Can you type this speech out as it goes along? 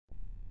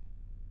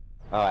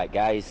Alright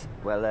guys,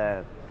 well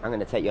I'm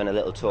going to take you on a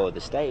little tour of the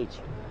stage.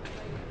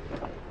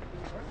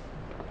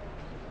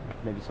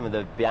 Maybe some of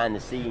the behind the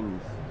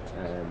scenes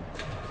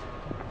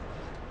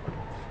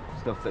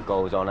stuff that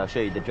goes on. I'll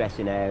show you the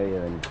dressing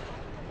area and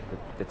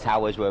the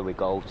towers where we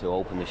go to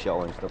open the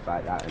show and stuff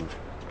like that, and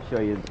show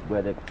you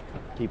where the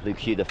people who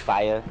cue the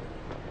fire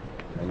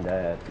and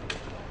the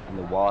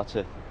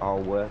water all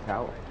work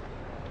out.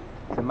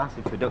 It's a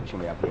massive production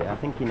we have here. I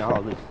think in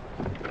all there's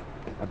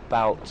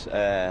about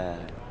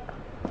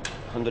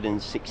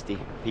 160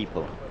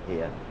 people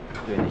here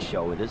doing this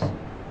show with us.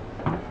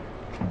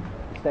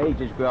 The stage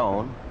has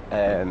grown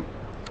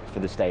for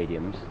the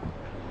stadiums.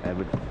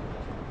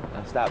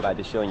 I'll start by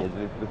just showing you,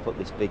 we've put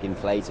this big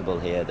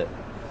inflatable here that,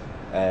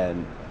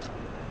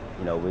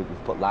 you know, we've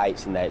put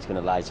lights in there, it's going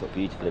to light up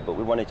beautifully, but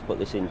we wanted to put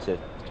this in to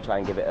try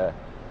and give it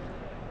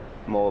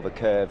more of a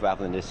curve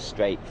rather than just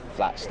straight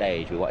flat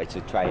stage. We wanted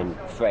to try and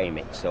frame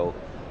it, so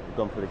we've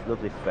gone for this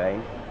lovely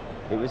frame.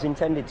 It was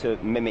intended to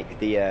mimic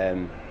the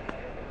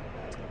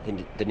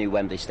new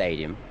Wembley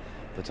Stadium,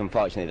 but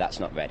unfortunately that's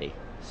not ready,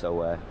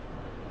 so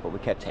but we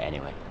kept it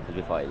anyway because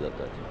we thought it looked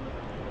good.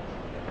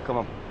 Come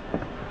on.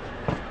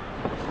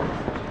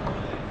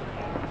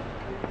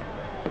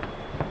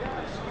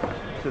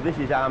 So this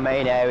is our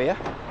main area,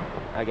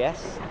 I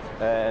guess,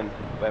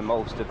 where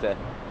most of the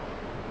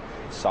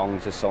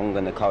songs are sung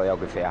and the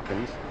choreography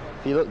happens.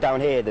 If you look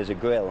down here, there's a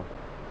grill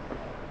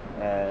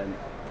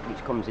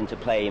which comes into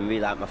play in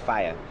Relight My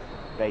Fire.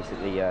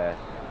 Basically, you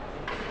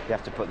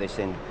have to put this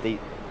in.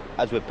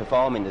 As we're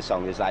performing the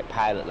song, there's like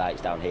pilot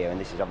lights down here, and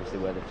this is obviously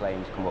where the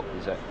flames come up.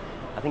 There's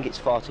I think it's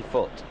 40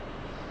 foot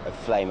of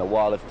flame, a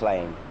wall of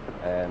flame,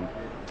 and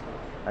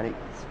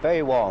it's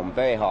very warm,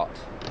 very hot,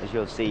 as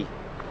you'll see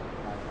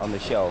on the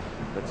show.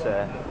 But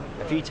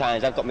a few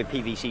times I've got my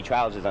PVC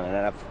trousers on and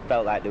I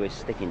felt like they were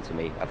sticking to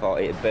me. I thought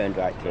it had burned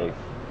right through.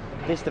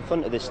 This is the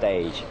front of the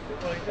stage.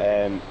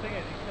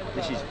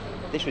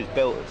 This was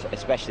built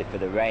especially for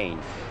the rain,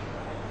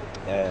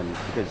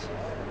 because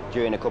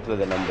during a couple of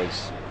the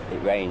numbers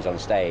it rains on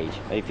stage,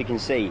 and if you can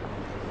see,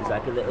 it's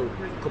like a little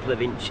couple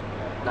of inch,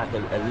 like a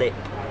lip,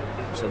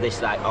 so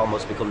this like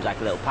almost becomes like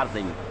a little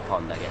paddling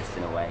pond, I guess,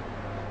 in a way,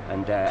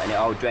 and it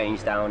all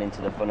drains down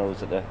into the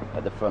funnels at the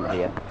front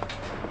here.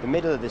 The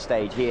middle of the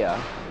stage here,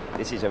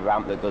 this is a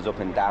ramp that goes up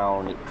and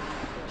down.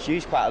 It's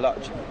used quite a lot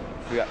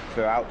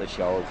throughout the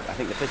show. I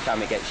think the first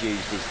time it gets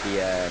used is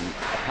the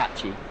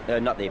Apache,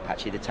 not the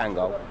Apache, the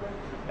Tango.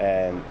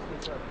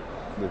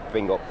 We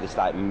bring up this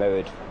like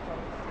mirrored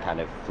kind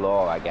of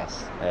floor, I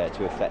guess,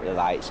 to reflect the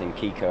lights, and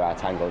Kika, our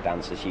tango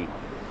dancer, she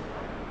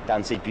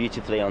dances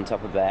beautifully on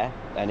top of there,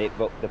 and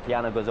the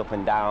piano goes up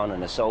and down,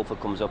 and the sofa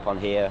comes up on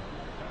here.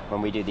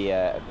 When we do the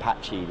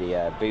Apache,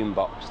 the boom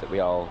box that we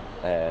all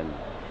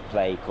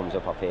play comes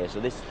up here. So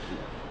this is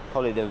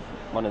probably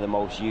one of the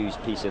most used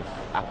piece of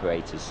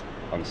apparatus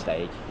on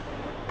stage.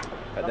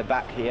 At the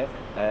back here,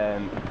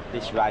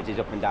 this rises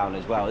up and down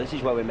as well. This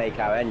is where we make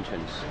our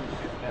entrance.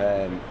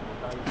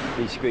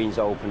 These screens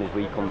open as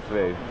we come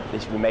through.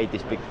 We made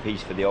this big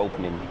piece for the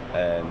opening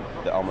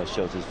that almost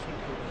shows us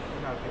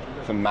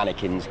from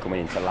mannequins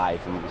coming into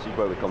life, and this is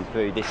where we come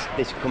through.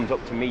 This comes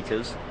up to meet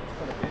us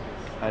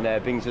and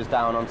brings us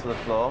down onto the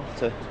floor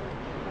to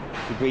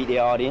greet the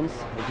audience.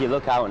 If you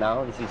look out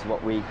now, this is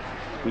what we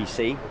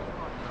see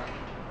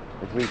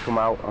as we come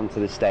out onto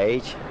the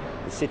stage.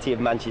 The City of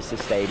Manchester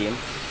Stadium.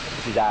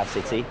 This is our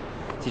city.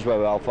 This is where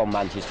we're all from,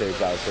 Manchester as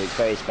well, so it's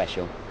very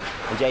special.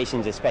 And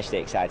Jason's especially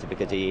excited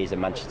because he is a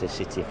Manchester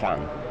City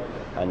fan,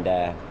 and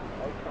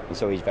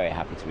so he's very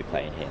happy to be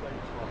playing here.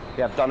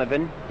 We have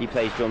Donovan, he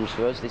plays drums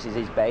for us. This is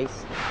his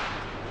bass.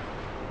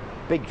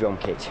 Big drum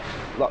kit,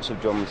 lots of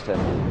drums to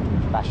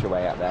bash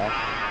away at there.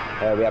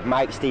 We have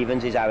Mike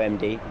Stevens, he's our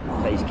MD,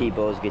 plays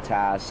keyboards,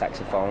 guitars,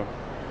 saxophone.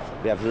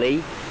 We have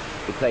Lee,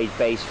 who plays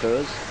bass for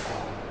us.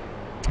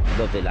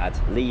 Lovely lad.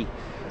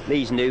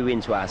 Lee's new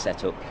into our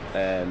setup,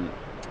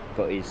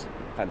 but he's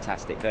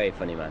fantastic, very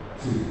funny man.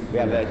 We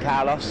have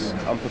Carlos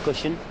on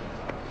percussion.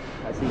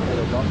 That's these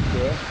little dots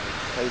here.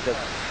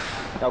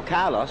 Now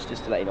Carlos,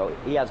 just to let you know,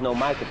 he has no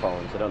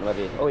microphones. I don't know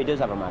whether he does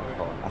have a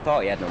microphone. I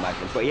thought he had no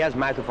microphones, but he has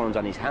microphones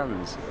on his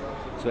hands.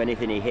 So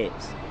anything he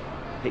hits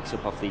picks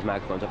up off these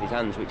microphones off his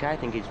hands, which I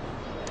think is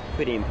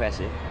pretty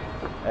impressive.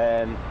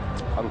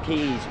 On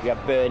keys, we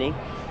have Bernie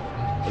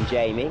and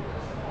Jamie,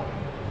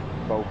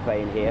 both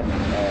playing here.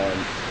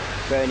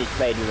 Bernie's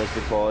played with us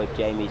before.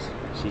 Jamie's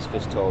his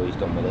first tour he's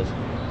done with us.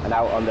 And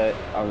out on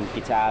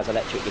guitars,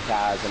 electric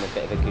guitars, and a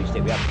bit of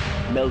acoustic, we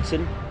have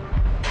Milton.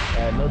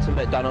 Milton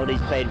McDonald,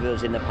 he's played with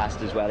us in the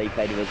past as well. He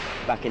played with us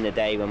back in the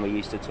day when we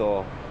used to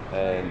tour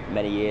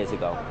many years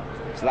ago.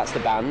 So that's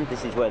the band.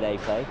 This is where they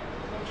play.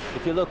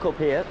 If you look up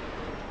here,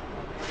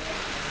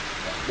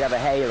 we have a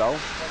halo.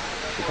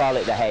 We call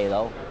it the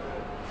halo.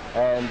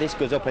 This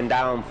goes up and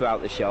down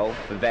throughout the show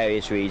for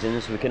various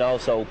reasons. We can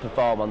also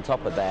perform on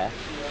top of there,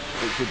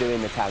 which we do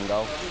in the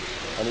tango.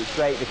 And it's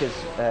great because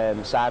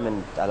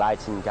Simon, a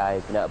lighting guy,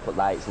 has been able to put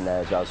lights in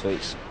there as well, so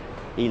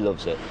he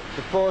loves it.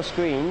 The 4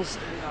 screens,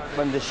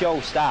 when the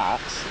show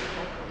starts,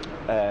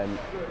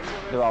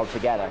 they're all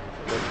together.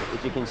 But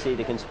as you can see,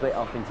 they can split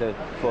off into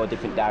 4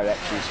 different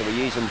directions, so we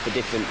use them for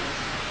different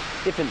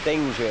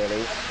things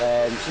really.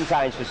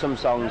 Sometimes for some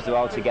songs they're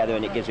all together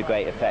and it gives a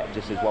great effect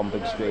just as one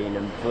big screen,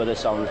 and for other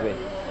songs we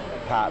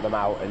part them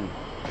out, and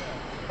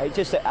it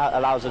just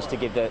allows us to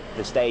give the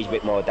stage a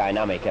bit more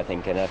dynamic, I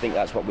think, and I think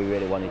that's what we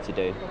really wanted to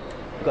do.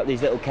 We've got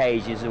these little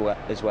cages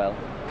as well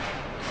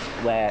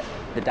where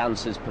the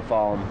dancers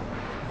perform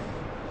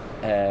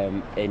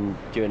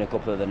during a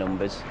couple of the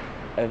numbers.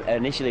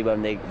 Initially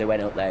when they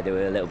went up there they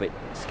were a little bit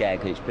scared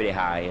because it's pretty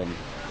high and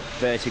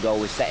vertigo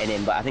was setting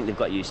in, but I think they've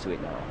got used to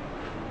it now.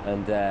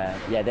 And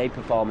yeah, they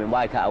perform in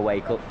Waikato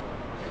Wake Up,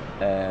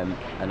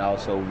 and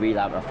also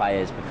Relight My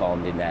Fire's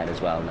performed in there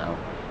as well now.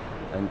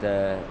 And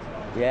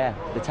yeah,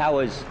 the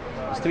towers,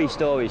 there's 3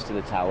 stories to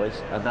the towers,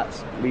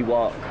 and we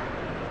walk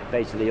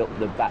basically up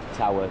the back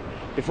tower.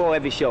 Before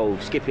every show,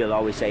 Skippy will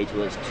always say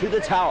to us, "To the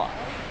tower!"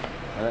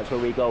 And that's where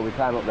we go. We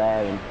climb up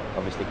there and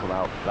obviously come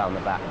out round the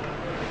back.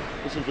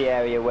 This is the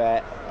area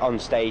where on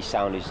stage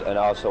sound is, and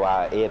also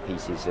our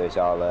earpieces is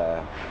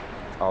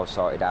all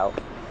sorted out.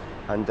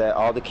 And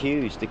all the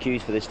cues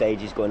for the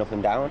stages going up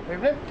and down.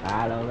 Evening.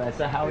 Hello there,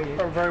 sir, how are you?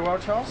 I'm very well,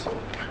 Charles.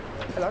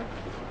 Hello.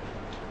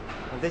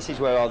 And this is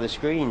where all the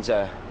screens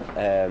are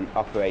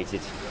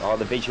operated, all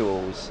the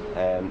visuals.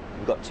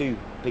 We've got 2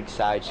 big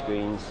side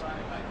screens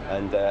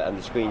and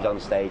the screens on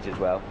stage as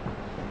well.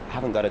 I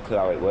haven't got a clue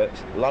how it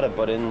works. A lot of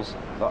buttons,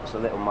 lots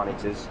of little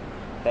monitors.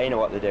 They know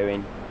what they're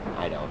doing,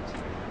 I don't.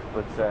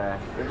 But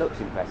it looks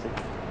impressive.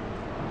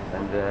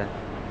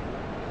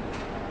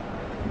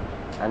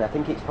 And I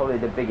think it's probably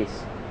the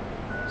biggest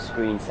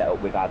screen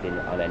setup we've had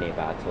on any of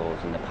our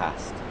tours in the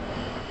past.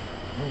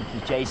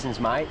 This is Jason's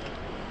mic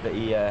that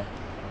he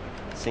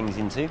sings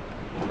into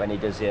when he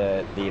does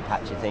the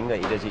Apache thing, that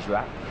he does his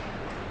rap.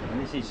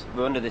 And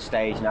we're under the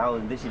stage now,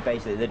 and this is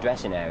basically the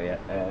dressing area.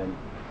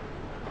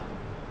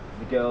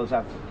 The girls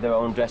have their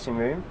own dressing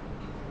room.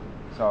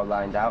 It's all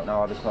lined out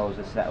now. All the clothes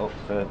are set up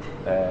for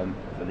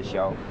the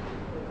show.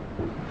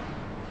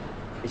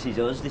 This is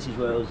us. This is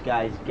where those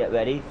guys get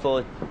ready.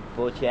 4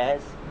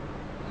 chairs.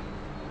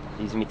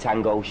 These are my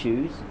tango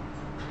shoes.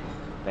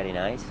 Very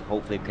nice.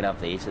 Hopefully we can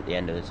have these at the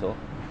end of the tour.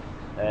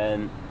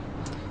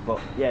 But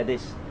yeah,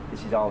 this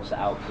is all set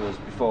out for us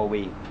before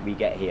we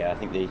get here. I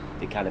think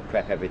they kind of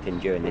prep everything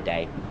during the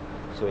day,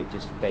 so it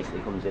just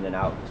basically comes in and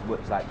out. It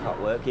works like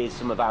clockwork. Here's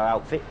some of our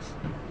outfits.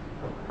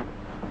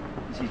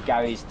 This is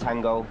Gary's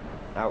tango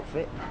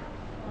outfit,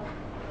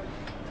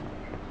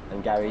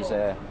 and Gary's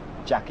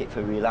jacket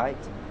for Relight.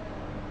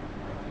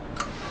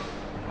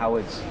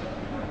 Howard's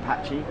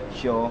Apache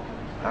Shaw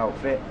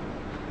outfit.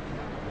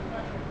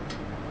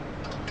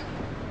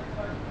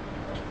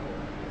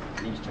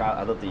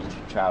 I love these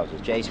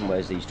trousers. Jason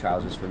wears these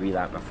trousers for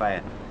Relight My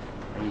Fire,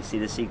 and you see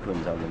the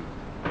sequins on them.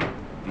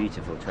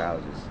 Beautiful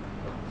trousers.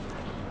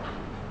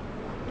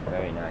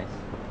 Very nice.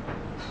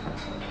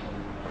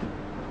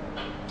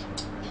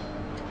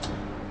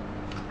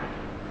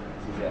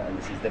 And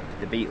this is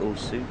the Beatles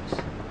suits.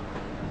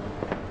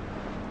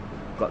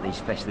 Got these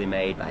specially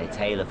made by a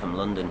tailor from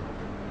London.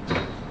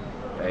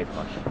 Very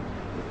posh.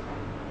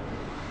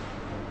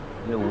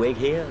 Little wig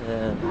here.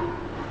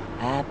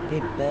 Happy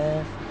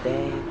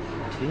birthday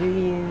to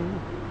you.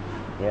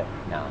 Yep,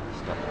 no,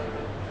 stop.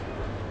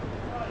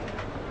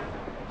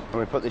 When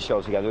we put the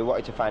show together, we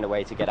wanted to find a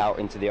way to get out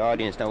into the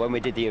audience. Now, when we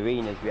did the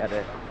arenas, we had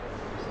a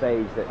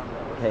stage that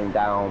came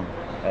down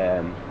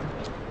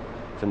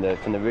from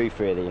the roof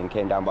really, and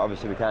came down. But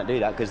obviously, we can't do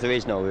that because there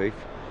is no roof.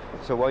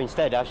 So, well,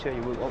 instead, I'll show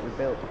you what we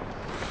built.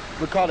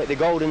 We call it the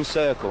Golden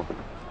Circle,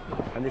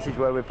 and this is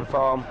where we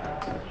perform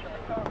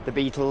the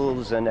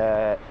Beatles, and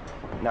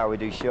now we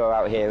do Sure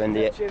out here, and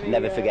the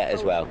Never Forget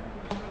as well.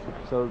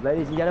 So,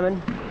 ladies and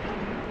gentlemen,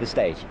 the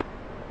stage.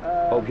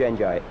 Hope you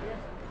enjoy it.